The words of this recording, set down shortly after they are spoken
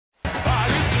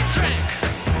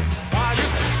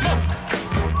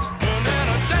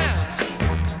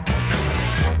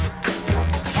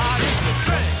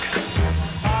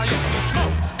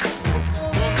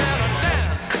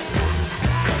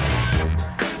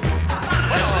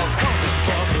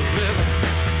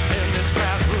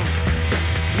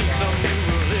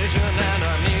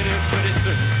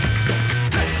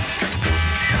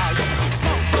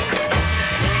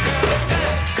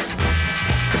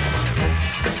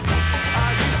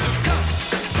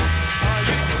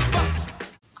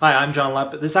Hi, I'm John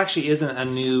Lepp. This actually isn't a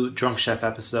new Drunk Chef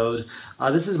episode.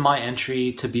 This is my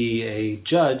entry to be a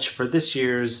judge for this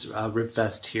year's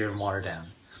Ribfest here in Waterdown.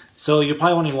 So you're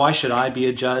probably wondering, why should I be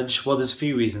a judge? Well, there's a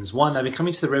few reasons. One, I've been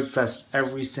coming to the Ribfest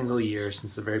every single year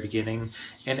since the very beginning,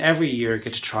 and every year I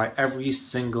get to try every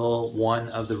single one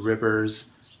of the ribbers'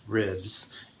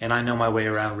 ribs, and I know my way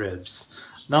around ribs.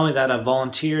 Not only that, I've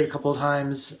volunteered a couple of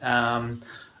times.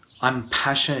 I'm a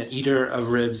passionate eater of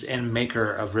ribs and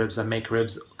maker of ribs. I make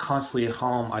ribs constantly at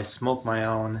home. I smoke my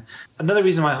own. Another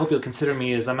reason why I hope you'll consider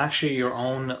me is I'm actually your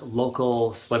own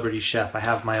local celebrity chef. I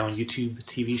have my own YouTube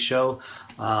TV show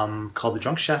called The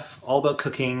Drunk Chef, all about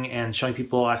cooking and showing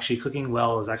people actually cooking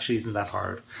well isn't that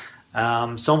hard.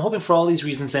 So I'm hoping for all these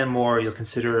reasons and more, you'll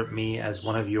consider me as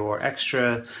one of your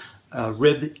extra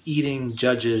rib eating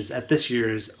judges at this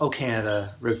year's O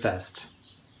Canada Ribfest.